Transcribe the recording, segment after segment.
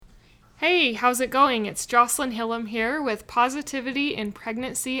Hey, how's it going? It's Jocelyn Hillam here with Positivity in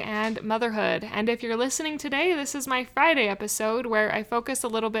Pregnancy and Motherhood. And if you're listening today, this is my Friday episode where I focus a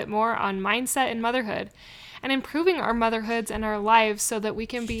little bit more on mindset and motherhood and improving our motherhoods and our lives so that we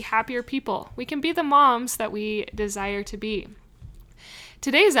can be happier people. We can be the moms that we desire to be.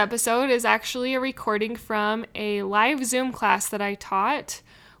 Today's episode is actually a recording from a live Zoom class that I taught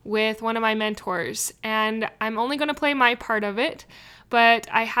with one of my mentors, and I'm only going to play my part of it, but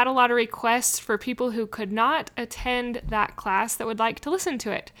I had a lot of requests for people who could not attend that class that would like to listen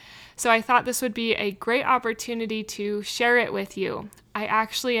to it. So I thought this would be a great opportunity to share it with you. I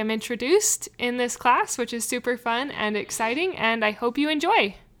actually am introduced in this class, which is super fun and exciting, and I hope you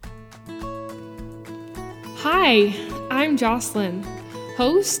enjoy. Hi, I'm Jocelyn,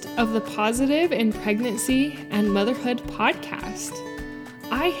 host of the Positive in Pregnancy and Motherhood podcast.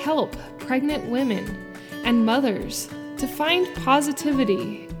 I help pregnant women and mothers to find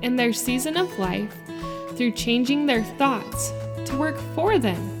positivity in their season of life through changing their thoughts to work for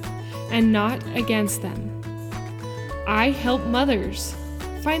them and not against them. I help mothers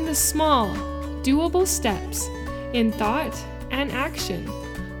find the small, doable steps in thought and action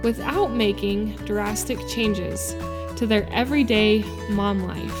without making drastic changes to their everyday mom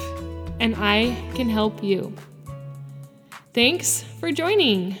life. And I can help you. Thanks for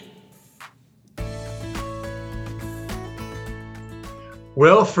joining.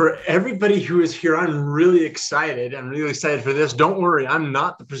 Well, for everybody who is here, I'm really excited. I'm really excited for this. Don't worry, I'm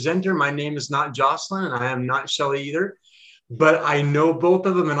not the presenter. My name is not Jocelyn, and I am not Shelly either. But I know both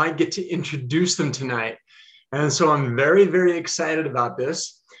of them, and I get to introduce them tonight. And so I'm very, very excited about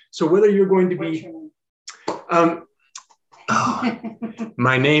this. So whether you're going to be...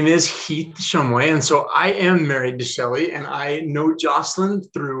 my name is Heath Shumway, and so I am married to Shelly, and I know Jocelyn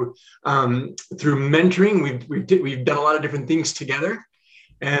through mentoring. We've done a lot of different things together.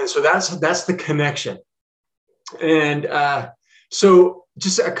 And so that's the connection. And so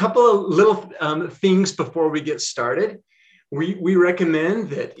just a couple of little things before we get started. We recommend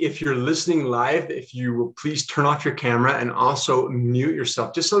that if you're listening live, if you will please turn off your camera and also mute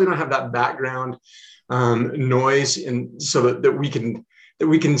yourself, just so we don't have that background noise, and so that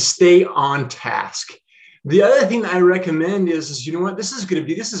we can stay on task. The other thing that I recommend is you know what, this is going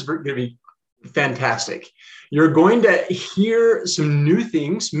to be fantastic. You're going to hear some new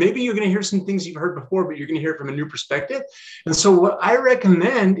things. Maybe you're going to hear some things you've heard before, but you're going to hear it from a new perspective. And so what I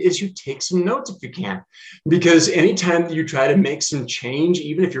recommend is you take some notes if you can, because anytime you try to make some change,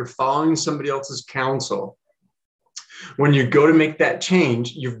 even if you're following somebody else's counsel, when you go to make that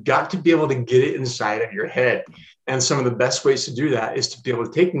change, you've got to be able to get it inside of your head. And some of the best ways to do that is to be able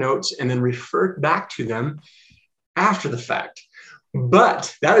to take notes and then refer back to them after the fact.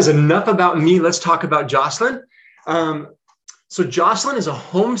 But that is enough about me. Let's talk about Jocelyn. So Jocelyn is a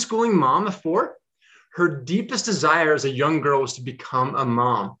homeschooling mom of 4. Her deepest desire as a young girl was to become a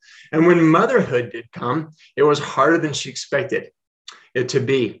mom. And when motherhood did come, it was harder than she expected it to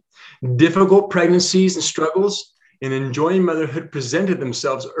be. Difficult pregnancies and struggles in enjoying motherhood presented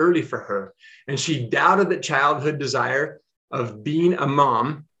themselves early for her. And she doubted that childhood desire of being a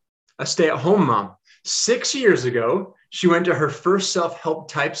mom, a stay-at-home mom. 6 years ago, she went to her first self-help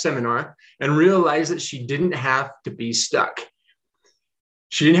type seminar and realized that she didn't have to be stuck.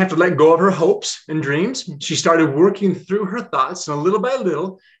 She didn't have to let go of her hopes and dreams. She started working through her thoughts, and little by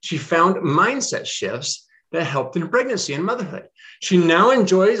little, she found mindset shifts that helped in pregnancy and motherhood. She now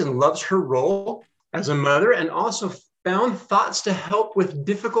enjoys and loves her role as a mother, and also found thoughts to help with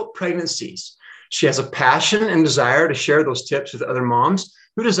difficult pregnancies. She has a passion and desire to share those tips with other moms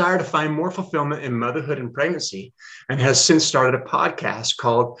who desire to find more fulfillment in motherhood and pregnancy, and has since started a podcast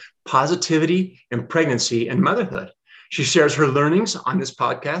called Positivity in Pregnancy and Motherhood. She shares her learnings on this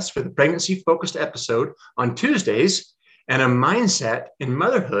podcast for the pregnancy-focused episode on Tuesdays and a mindset in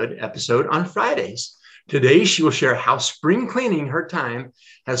motherhood episode on Fridays. Today, she will share how spring cleaning her time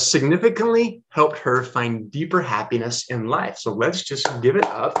has significantly helped her find deeper happiness in life. So let's just give it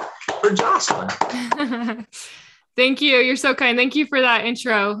up for Jocelyn. Thank you. You're so kind. Thank you for that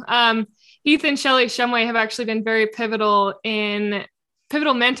intro. Heath and Shelly Shumway have actually been very pivotal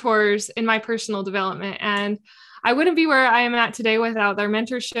mentors in my personal development. And I wouldn't be where I am at today without their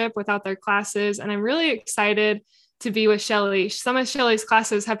mentorship, without their classes. And I'm really excited to be with Shelly. Some of Shelly's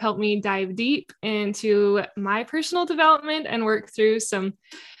classes have helped me dive deep into my personal development and work through some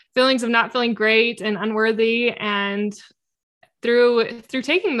feelings of not feeling great and unworthy. And through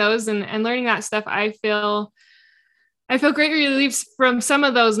taking those and learning that stuff, I feel great relief from some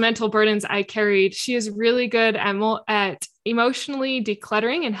of those mental burdens I carried. She is really good at emotionally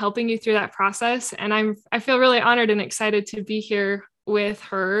decluttering and helping you through that process. And I feel really honored and excited to be here with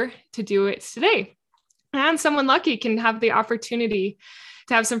her to do it today. And someone lucky can have the opportunity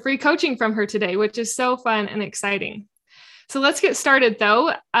to have some free coaching from her today, which is so fun and exciting. So let's get started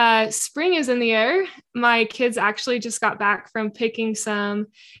though. Spring is in the air. My kids actually just got back from picking some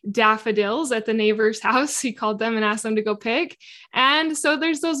daffodils at the neighbor's house. He called them and asked them to go pick. And so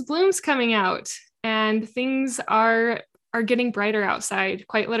there's those blooms coming out and things are getting brighter outside,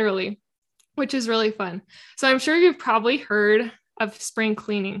 quite literally, which is really fun. So I'm sure you've probably heard of spring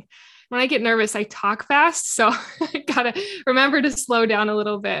cleaning. When I get nervous, I talk fast. So I gotta remember to slow down a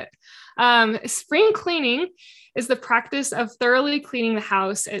little bit. Spring cleaning is the practice of thoroughly cleaning the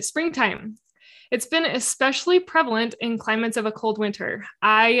house at springtime. It's been especially prevalent in climates of a cold winter.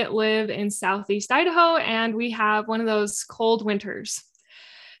 I live in Southeast Idaho, and we have one of those cold winters.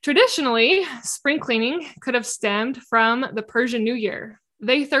 Traditionally, spring cleaning could have stemmed from the Persian New Year.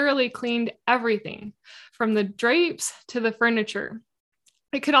 They thoroughly cleaned everything, from the drapes to the furniture.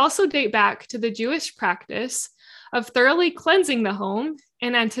 It could also date back to the Jewish practice of thoroughly cleansing the home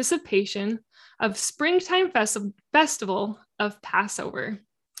in anticipation of springtime festival of Passover.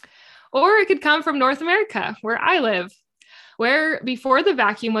 Or it could come from North America, where I live, where before the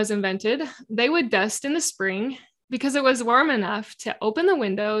vacuum was invented, they would dust in the spring because it was warm enough to open the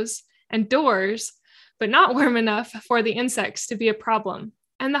windows and doors, but not warm enough for the insects to be a problem.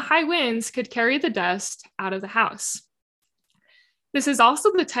 And the high winds could carry the dust out of the house. This is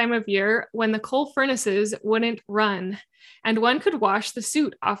also the time of year when the coal furnaces wouldn't run, and one could wash the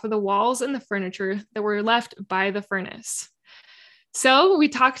soot off of the walls and the furniture that were left by the furnace. So we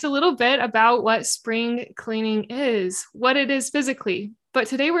talked a little bit about what spring cleaning is, what it is physically, but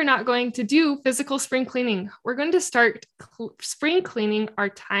today we're not going to do physical spring cleaning. We're going to start spring cleaning our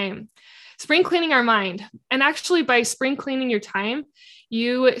time, spring cleaning our mind. And actually by spring cleaning your time,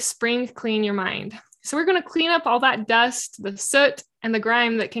 you spring clean your mind. So we're going to clean up all that dust, the soot, and the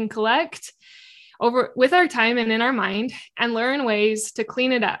grime that can collect over with our time and in our mind, and learn ways to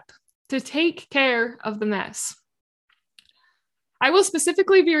clean it up, to take care of the mess. I will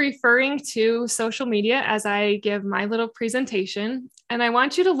specifically be referring to social media as I give my little presentation, and I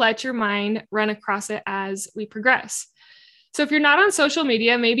want you to let your mind run across it as we progress. So if you're not on social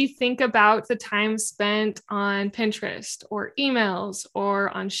media, maybe think about the time spent on Pinterest or emails or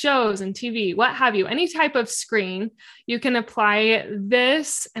on shows and TV, what have you, any type of screen. You can apply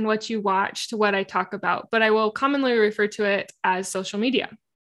this and what you watch to what I talk about, but I will commonly refer to it as social media.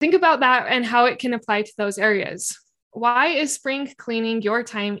 Think about that and how it can apply to those areas. Why is spring cleaning your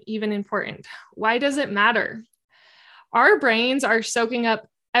time even important? Why does it matter? Our brains are soaking up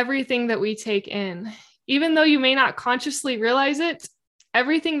everything that we take in. Even though you may not consciously realize it,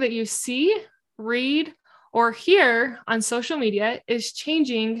 everything that you see, read, or hear on social media is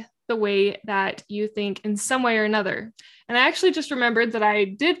changing the way that you think in some way or another. And I actually just remembered that I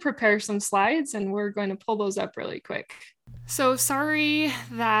did prepare some slides, and we're going to pull those up really quick. So sorry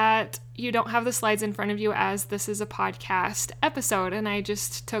that you don't have the slides in front of you, as this is a podcast episode and I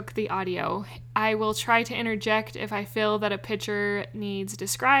just took the audio. I will try to interject if I feel that a picture needs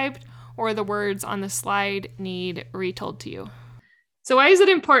described or the words on the slide need retold to you. So why is it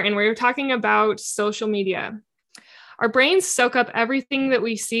important? We're talking about social media. Our brains soak up everything that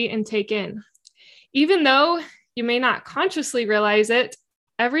we see and take in. Even though you may not consciously realize it,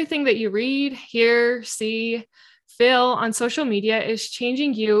 everything that you read, hear, see, feel on social media is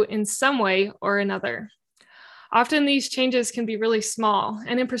changing you in some way or another. Often these changes can be really small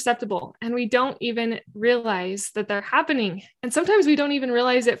and imperceptible, and we don't even realize that they're happening. And sometimes we don't even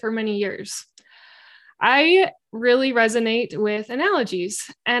realize it for many years. I really resonate with analogies,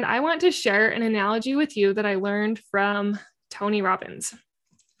 and I want to share an analogy with you that I learned from Tony Robbins.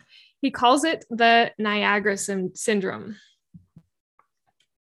 He calls it the Niagara syndrome.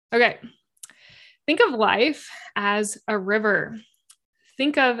 Okay, think of life as a river.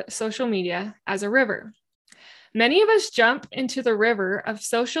 Think of social media as a river. Many of us jump into the river of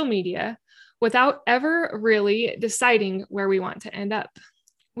social media without ever really deciding where we want to end up.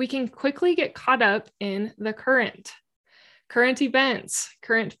 We can quickly get caught up in the current events,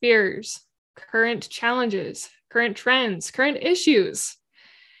 current fears, current challenges, current trends, current issues.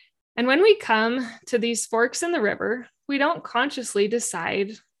 And when we come to these forks in the river, we don't consciously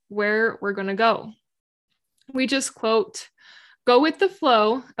decide where we're going to go. We just quote, go with the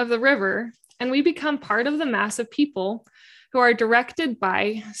flow of the river, and we become part of the mass of people who are directed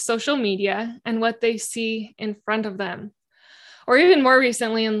by social media and what they see in front of them. Or even more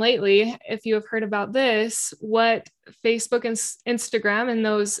recently and lately, if you have heard about this, what Facebook and Instagram and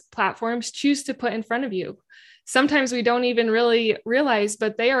those platforms choose to put in front of you. sometimes we don't even really realize,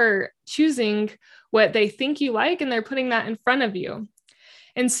 but they are choosing what they think you like, and they're putting that in front of you.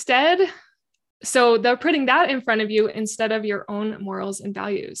 So they're putting that in front of you instead of your own morals and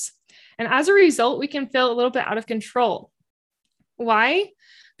values. And as a result, we can feel a little bit out of control. Why?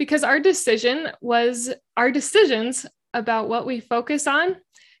 Because our decisions about what we focus on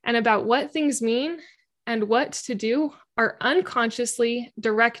and about what things mean and what to do are unconsciously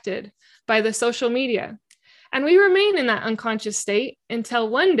directed by the social media. And we remain in that unconscious state until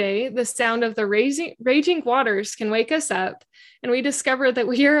one day the sound of the raging waters can wake us up, and we discover that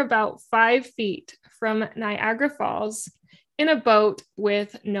we are about 5 feet from Niagara Falls in a boat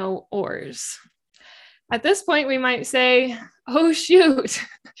with no oars. At this point, we might say, oh, shoot.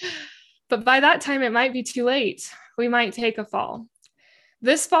 But by that time, it might be too late. We might take a fall.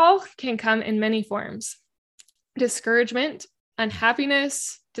 This fall can come in many forms: discouragement,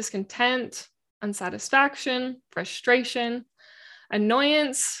 unhappiness, discontent, unsatisfaction, frustration,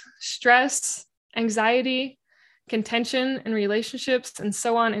 annoyance, stress, anxiety, contention in relationships, and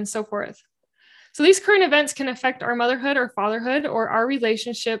so on and so forth. So these current events can affect our motherhood or fatherhood, or our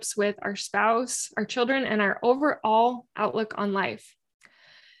relationships with our spouse, our children, and our overall outlook on life.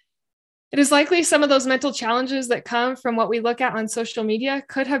 It is likely some of those mental challenges that come from what we look at on social media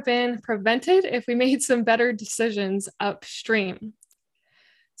could have been prevented if we made some better decisions upstream.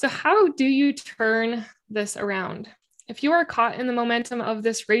 So how do you turn this around? If you are caught in the momentum of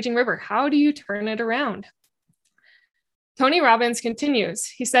this raging river, how do you turn it around? Tony Robbins continues.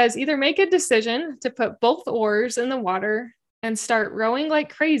 He says, either make a decision to put both oars in the water and start rowing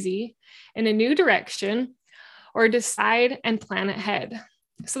like crazy in a new direction, or decide and plan ahead.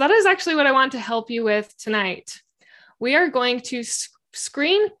 So that is actually what I want to help you with tonight. We are going to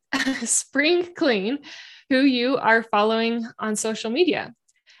spring clean who you are following on social media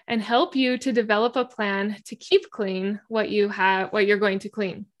and help you to develop a plan to keep clean what you're going to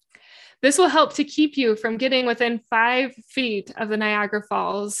clean. This will help to keep you from getting within 5 feet of the Niagara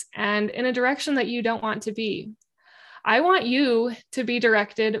Falls and in a direction that you don't want to be. I want you to be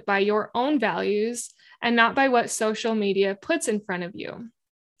directed by your own values and not by what social media puts in front of you.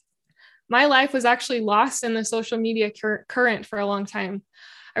 My life was actually lost in the social media current for a long time.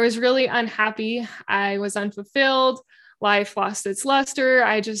 I was really unhappy. I was unfulfilled. Life lost its luster.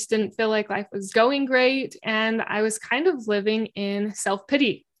 I just didn't feel like life was going great. And I was kind of living in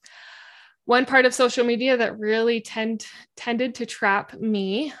self-pity. One part of social media that really tended to trap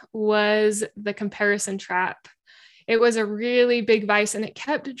me was the comparison trap. It was a really big vice, and it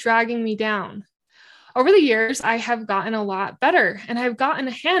kept dragging me down. Over the years, I have gotten a lot better, and I've gotten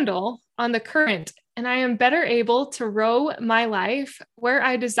a handle on the current, and I am better able to row my life where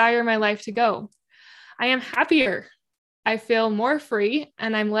I desire my life to go. I am happier. I feel more free,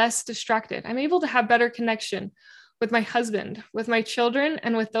 and I'm less distracted. I'm able to have better connection with my husband, with my children,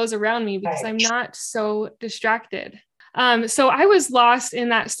 and with those around me because I'm not so distracted. So I was lost in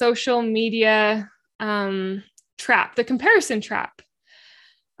that social media trap, the comparison trap.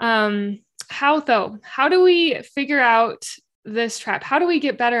 How though? How do we figure out this trap? How do we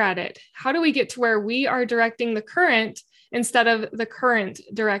get better at it? How do we get to where we are directing the current instead of the current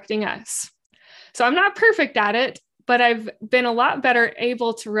directing us? So I'm not perfect at it, but I've been a lot better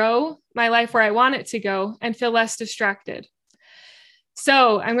able to row my life where I want it to go and feel less distracted.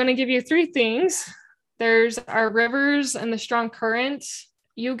 So I'm going to give you 3 things. There's our rivers and the strong current.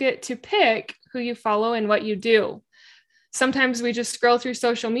 You get to pick who you follow and what you do. Sometimes we just scroll through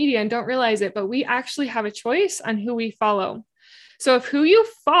social media and don't realize it, but we actually have a choice on who we follow. So if who you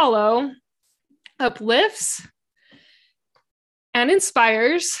follow uplifts and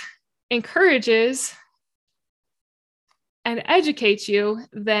inspires, encourages, and educates you,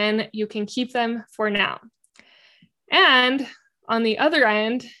 then you can keep them for now. And on the other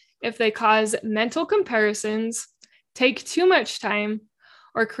end, if they cause mental comparisons, take too much time,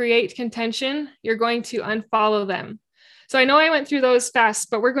 or create contention, you're going to unfollow them. So I know I went through those fast,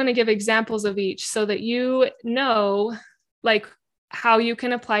 but we're going to give examples of each so that you know like how you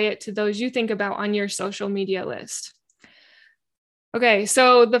can apply it to those you think about on your social media list. Okay,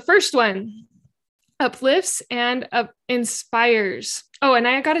 so the first one, uplifts and inspires. Oh, and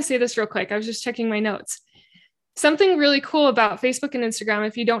I got to say this real quick. I was just checking my notes. Something really cool about Facebook and Instagram,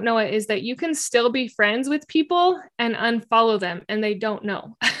 if you don't know it, is that you can still be friends with people and unfollow them and they don't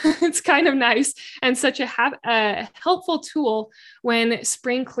know. It's kind of nice and such a helpful tool when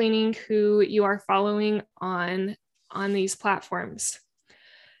spring cleaning who you are following on these platforms.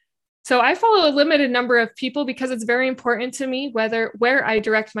 So I follow a limited number of people because it's very important to me where I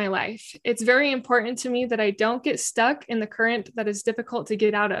direct my life. It's very important to me that I don't get stuck in the current that is difficult to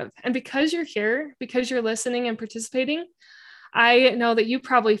get out of. And because you're here, because you're listening and participating, I know that you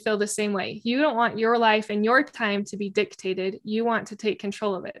probably feel the same way. You don't want your life and your time to be dictated. You want to take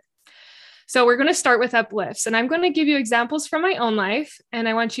control of it. So we're going to start with uplifts, and I'm going to give you examples from my own life. And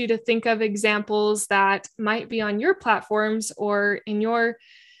I want you to think of examples that might be on your platforms or in your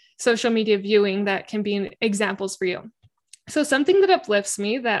social media viewing that can be examples for you. So something that uplifts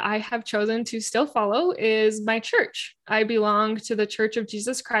me that I have chosen to still follow is my church. I belong to the Church of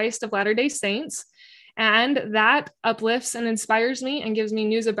Jesus Christ of Latter-day Saints, and that uplifts and inspires me and gives me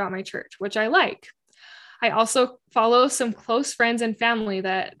news about my church, which I like. I also follow some close friends and family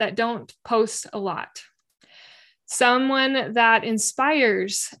that don't post a lot. Someone that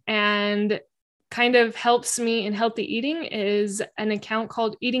inspires and kind of helps me in healthy eating is an account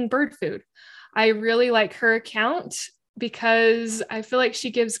called Eating Bird Food. I really like her account because I feel like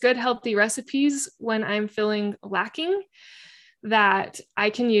she gives good, healthy recipes when I'm feeling lacking that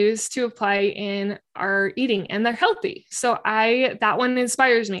I can use to apply in our eating, and they're healthy. So that one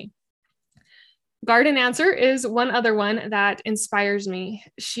inspires me. Garden Answer is one other one that inspires me.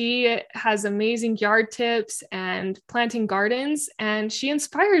 She has amazing yard tips and planting gardens, and she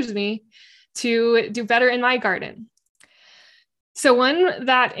inspires me to do better in my garden. So one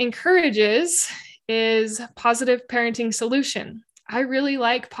that encourages is Positive Parenting Solution. I really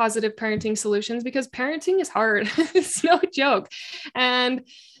like Positive Parenting Solutions because parenting is hard. It's no joke. And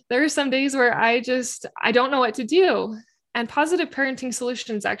there are some days where I don't know what to do. And Positive Parenting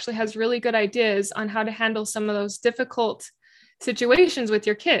Solutions actually has really good ideas on how to handle some of those difficult situations with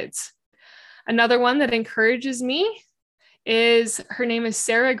your kids. Another one that encourages me her name is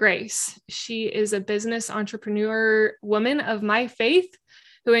Sarah Grace. She is a business entrepreneur woman of my faith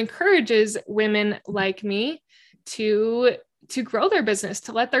who encourages women like me to grow their business,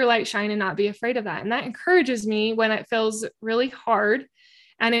 to let their light shine and not be afraid of that. And that encourages me when it feels really hard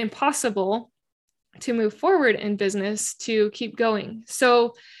and impossible to move forward in business, to keep going.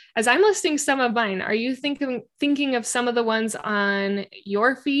 So as I'm listing some of mine, are you thinking of some of the ones on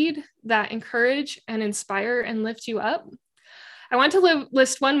your feed that encourage and inspire and lift you up? I want to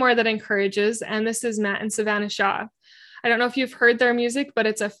list one more that encourages, and this is Matt and Savannah Shaw. I don't know if you've heard their music, but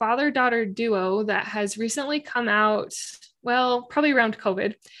it's a father-daughter duo that has recently come out, well, probably around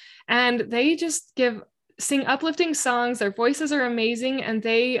COVID. And they just sing uplifting songs. Their voices are amazing, and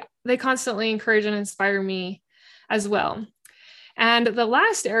they constantly encourage and inspire me as well. And the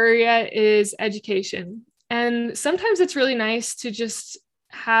last area is education. And sometimes it's really nice to just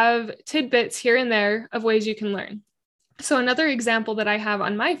have tidbits here and there of ways you can learn. So another example that I have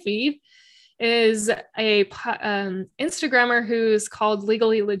on my feed is a Instagrammer who's called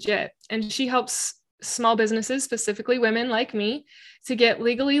Legally Legit, and she helps small businesses, specifically women like me, to get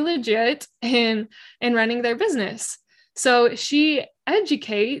legally legit in running their business. So she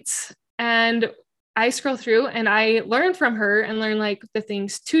educates, and I scroll through and I learn from her and learn like the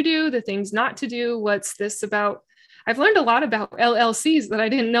things to do, the things not to do. What's this about? I've learned a lot about LLCs that I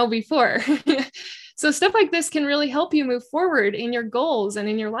didn't know before. So stuff like this can really help you move forward in your goals and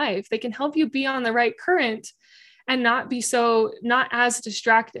in your life. They can help you be on the right current and not as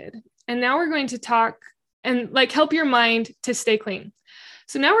distracted. And now we're going to talk and like help your mind to stay clean.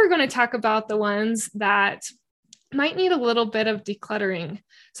 So now we're going to talk about the ones that might need a little bit of decluttering,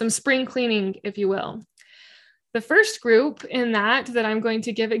 some spring cleaning, if you will. The first group in that I'm going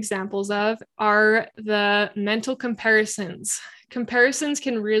to give examples of are the mental comparisons. Comparisons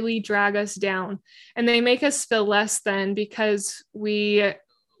can really drag us down, and they make us feel less than because we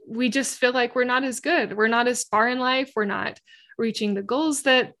just feel like we're not as good. We're not as far in life. We're not reaching the goals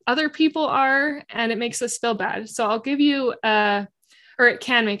that other people are, and it makes us feel bad. So I'll give you or it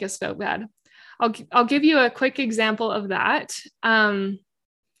can make us feel bad. I'll give you a quick example of that.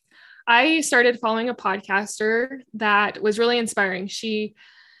 I started following a podcaster that was really inspiring. She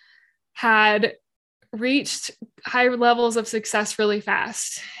had reached high levels of success really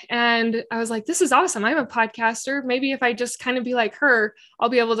fast. And I was like, this is awesome. I'm a podcaster. Maybe if I just kind of be like her, I'll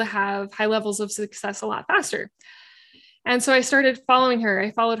be able to have high levels of success a lot faster. And so I started following her.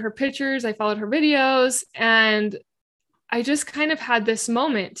 I followed her pictures, I followed her videos, and I just kind of had this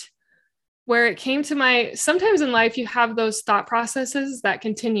moment where it came to sometimes in life, you have those thought processes that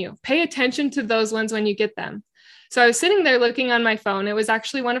continue. Pay attention to those ones when you get them. So I was sitting there looking on my phone. It was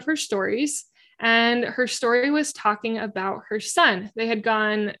actually one of her stories. And her story was talking about her son. They had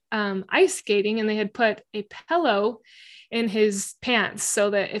gone ice skating, and they had put a pillow in his pants so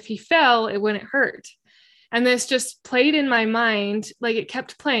that if he fell, it wouldn't hurt. And this just played in my mind, like it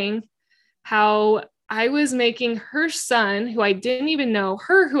kept playing. how I was making her son, who I didn't even know,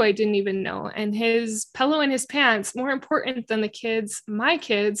 her who I didn't even know, and his pillow and his pants more important than the kids, my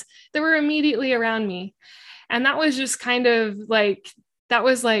kids, that were immediately around me. And that was just kind of like, that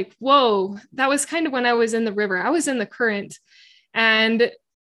was like, whoa, that was kind of when I was in the river. I was in the current, and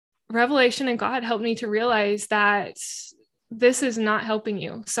revelation and God helped me to realize that this is not helping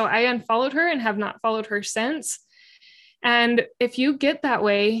you. So I unfollowed her and have not followed her since. And if you get that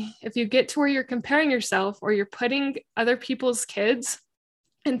way, if you get to where you're comparing yourself or you're putting other people's kids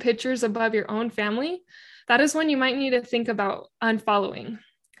and pictures above your own family, that is when you might need to think about unfollowing.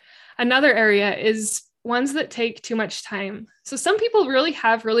 Another area is ones that take too much time. So some people really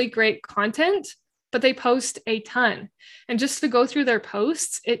have really great content, but they post a ton. And just to go through their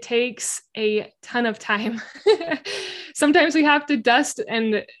posts, it takes a ton of time. Sometimes we have to dust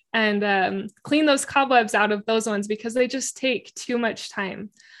and clean those cobwebs out of those ones because they just take too much time.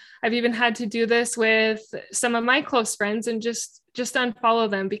 I've even had to do this with some of my close friends and just unfollow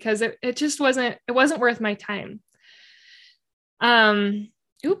them because it just wasn't worth my time.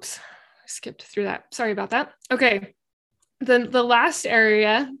 Oops, I skipped through that. Sorry about that. Okay. The last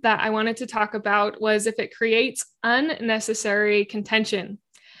area that I wanted to talk about was if it creates unnecessary contention.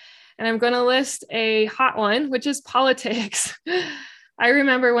 And I'm going to list a hot one, which is politics. I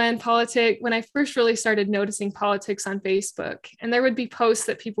remember when I first really started noticing politics on Facebook, and there would be posts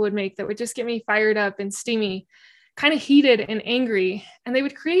that people would make that would just get me fired up and steamy, kind of heated and angry, and they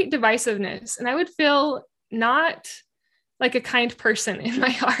would create divisiveness. And I would feel not like a kind person in my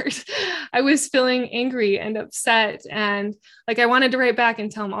heart. I was feeling angry and upset, and like I wanted to write back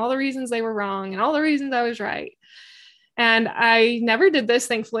and tell them all the reasons they were wrong and all the reasons I was right. And I never did this.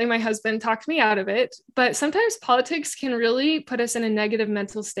 Thankfully, my husband talked me out of it. But sometimes politics can really put us in a negative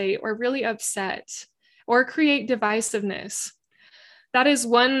mental state or really upset or create divisiveness. That is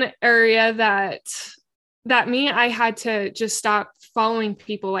one area that I had to just stop following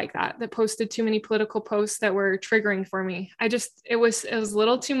people like that posted too many political posts that were triggering for me. It was a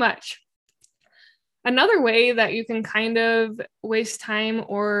little too much. Another way that you can kind of waste time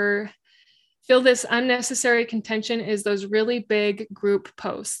or feel this unnecessary contention is those really big group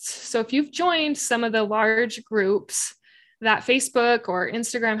posts. So if you've joined some of the large groups that Facebook or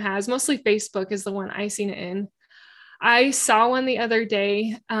Instagram has, mostly Facebook is the one I seen it in. I saw one the other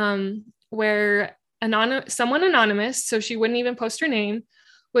day where someone anonymous, so she wouldn't even post her name,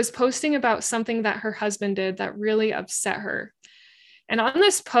 was posting about something that her husband did that really upset her. And on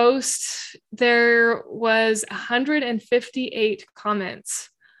this post, there was 158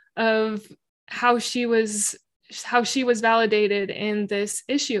 comments of how she was validated in this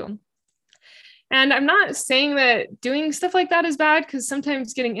issue. And I'm not saying that doing stuff like that is bad, because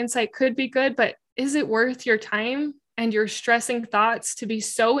sometimes getting insight could be good, but is it worth your time and your stressing thoughts to be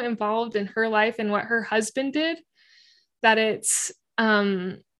so involved in her life and what her husband did that it's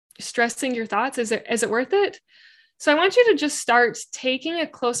stressing your thoughts? Is it worth it? So I want you to just start taking a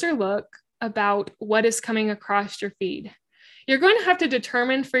closer look about what is coming across your feed. You're going to have to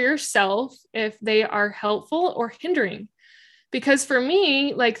determine for yourself if they are helpful or hindering. Because for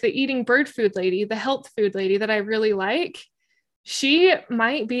me, like the eating bird food lady, the health food lady that I really like, she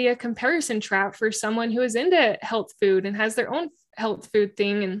might be a comparison trap for someone who is into health food and has their own health food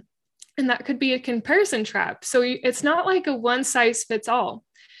thing. And that could be a comparison trap. So it's not like a one size fits all.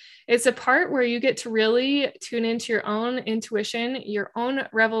 It's a part where you get to really tune into your own intuition, your own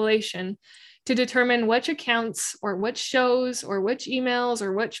revelation, to determine which accounts or which shows or which emails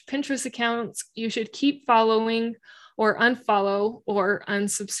or which Pinterest accounts you should keep following or unfollow or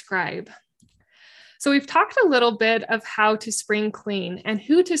unsubscribe. So we've talked a little bit of how to spring clean and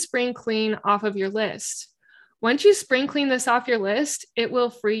who to spring clean off of your list. Once you spring clean this off your list, it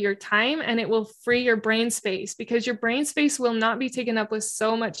will free your time and it will free your brain space, because your brain space will not be taken up with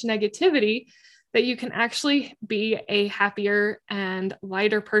so much negativity that you can actually be a happier and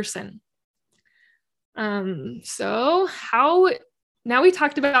lighter person. Now we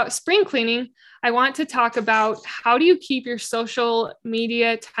talked about spring cleaning, I want to talk about how do you keep your social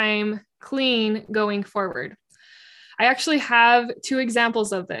media time clean going forward. I actually have two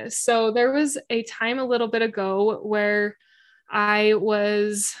examples of this. So there was a time a little bit ago where I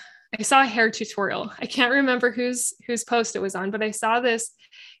saw a hair tutorial. I can't remember whose post it was on, but I saw this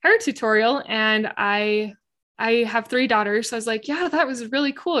hair tutorial, and I have 3 daughters. So I was like, yeah, that was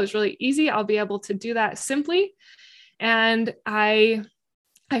really cool. It was really easy. I'll be able to do that simply. And I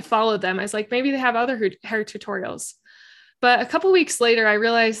followed them. I was like, maybe they have other hair tutorials. But a couple weeks later, I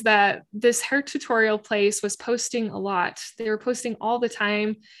realized that this hair tutorial place was posting a lot. They were posting all the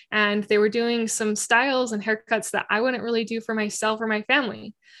time, and they were doing some styles and haircuts that I wouldn't really do for myself or my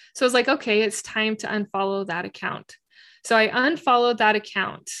family. So I was like, okay, it's time to unfollow that account. So I unfollowed that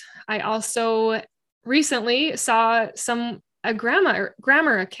account. I also recently saw a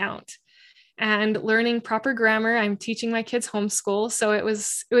grammar account and learning proper grammar. I'm teaching my kids homeschool. So it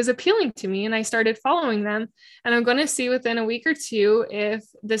was appealing to me, and I started following them, and I'm going to see within a week or two if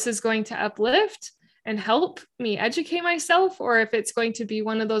this is going to uplift and help me educate myself, or if it's going to be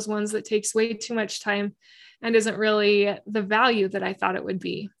one of those ones that takes way too much time and isn't really the value that I thought it would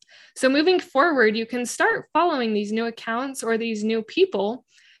be. So moving forward, you can start following these new accounts or these new people.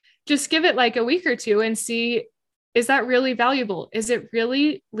 Just give it like a week or two and see, is that really valuable? Is it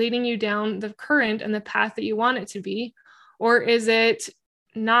really leading you down the current and the path that you want it to be? Or is it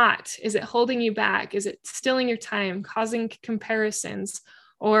not? Is it holding you back? Is it stealing your time, causing comparisons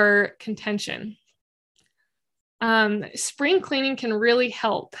or contention? Spring cleaning can really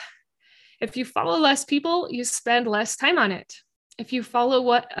help. If you follow less people, you spend less time on it. If you follow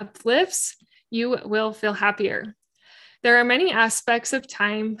what uplifts, you will feel happier. There are many aspects of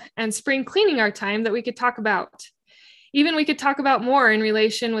time and spring cleaning our time that we could talk about. Even we could talk about more in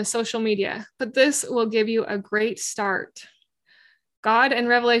relation with social media, but this will give you a great start. God and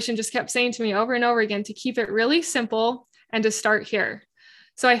Revelation just kept saying to me over and over again to keep it really simple and to start here.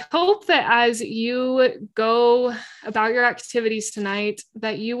 So I hope that as you go about your activities tonight,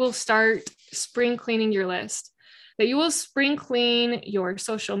 that you will start spring cleaning your list, that you will spring clean your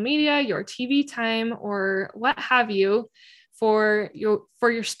social media, your TV time, or what have you, for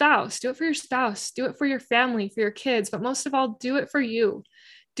your spouse. Do it for your spouse, do it for your family, for your kids, but most of all, do it for you.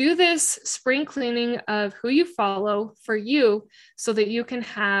 Do this spring cleaning of who you follow for you so that you can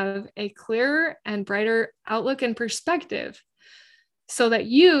have a clearer and brighter outlook and perspective, so that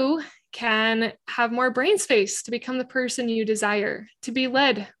you can have more brain space to become the person you desire, to be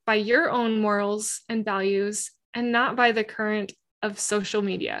led by your own morals and values and not by the current of social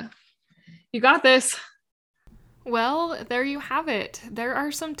media. You got this. Well, there you have it. There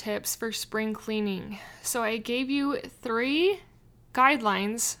are some tips for spring cleaning. So I gave you 3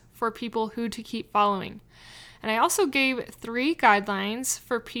 guidelines for people who to keep following. And I also gave 3 guidelines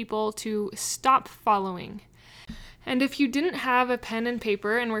for people to stop following. And if you didn't have a pen and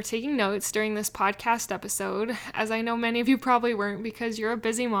paper and were taking notes during this podcast episode, as I know many of you probably weren't because you're a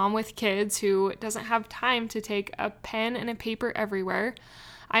busy mom with kids who doesn't have time to take a pen and a paper everywhere,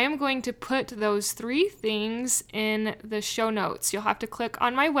 I am going to put those 3 things in the show notes. You'll have to click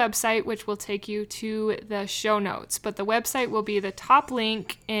on my website, which will take you to the show notes. But the website will be the top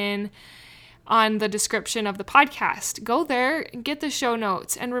link on the description of the podcast. Go there and get the show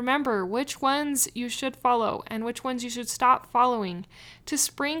notes, and remember which ones you should follow and which ones you should stop following to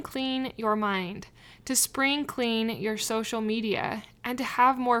spring clean your mind, to spring clean your social media, and to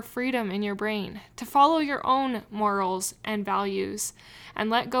have more freedom in your brain, to follow your own morals and values, and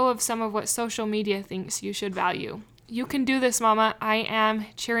let go of some of what social media thinks you should value. You can do this, Mama. I am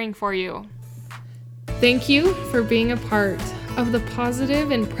cheering for you. Thank you for being a part of the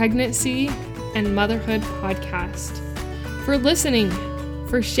Positive in Pregnancy and Motherhood podcast, for listening,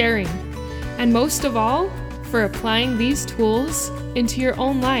 for sharing, and most of all, for applying these tools into your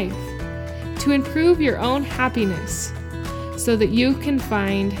own life to improve your own happiness so that you can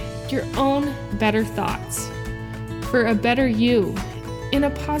find your own better thoughts for a better you in a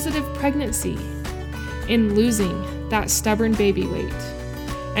positive pregnancy, in losing that stubborn baby weight,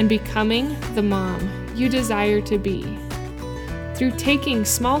 and becoming the mom you desire to be through taking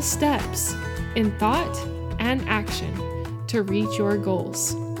small steps in thought and action to reach your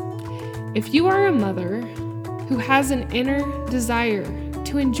goals. If you are a mother who has an inner desire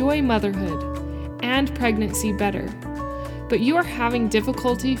to enjoy motherhood and pregnancy better, but you are having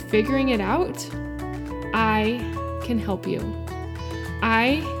difficulty figuring it out, I can help you.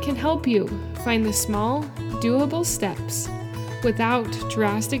 I can help you find the small, doable steps without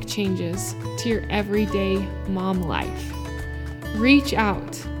drastic changes to your everyday mom life. Reach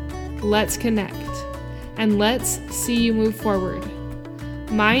out, let's connect, and let's see you move forward.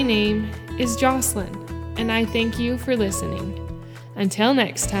 My name is Jocelyn, and I thank you for listening. Until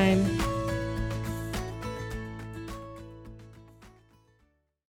next time.